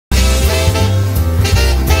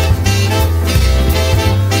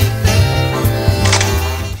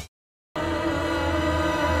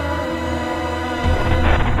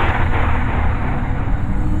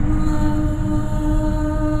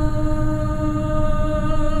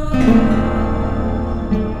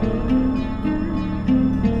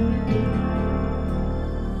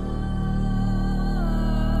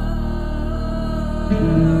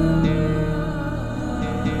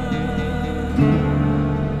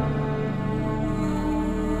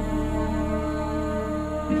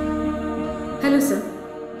Hello sir,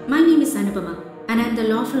 my name is Anupama and I am the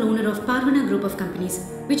lawful owner of Parvana Group of Companies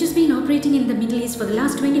which has been operating in the Middle East for the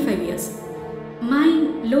last 25 years. My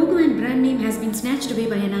logo and brand name has been snatched away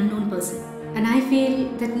by an unknown person and I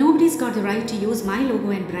feel that nobody's got the right to use my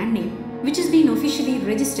logo and brand name which has been officially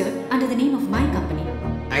registered under the name of my company.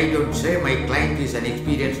 I don't say my client is an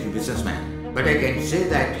experienced businessman, but I can say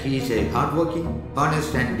that he is a hardworking,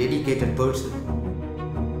 honest and dedicated person.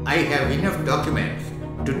 I have enough documents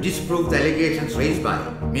to disprove the allegations raised by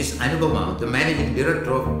Ms. Anupama, the Managing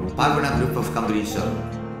Director of Parvana Group of Companies, sir.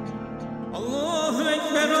 Allahu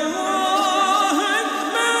Akbar, Allahu Akbar.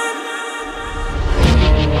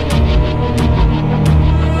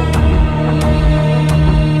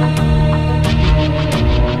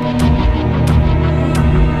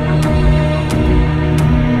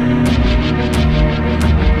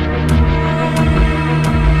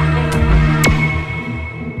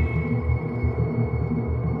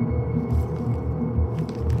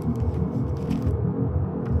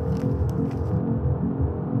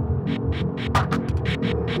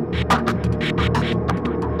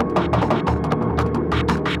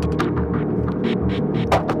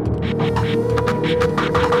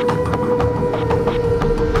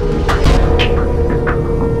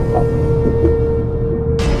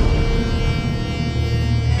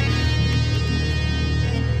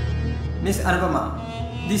 Miss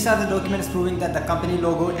Anupama, these are the documents proving that the company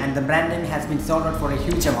logo and the brand name has been sold out for a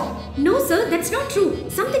huge amount. No sir, that's not true.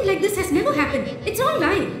 Something like this has never happened. It's all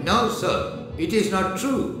lie. No sir, it is not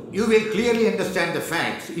true. You will clearly understand the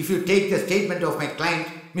facts if you take the statement of my client,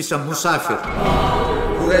 Mr. Musafir,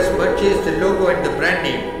 who has purchased the logo and the brand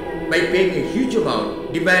name by paying a huge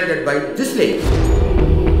amount demanded by this lady.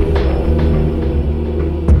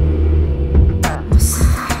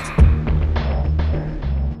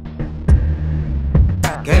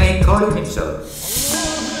 Can I call him, sir?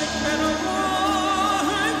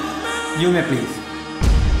 You may please.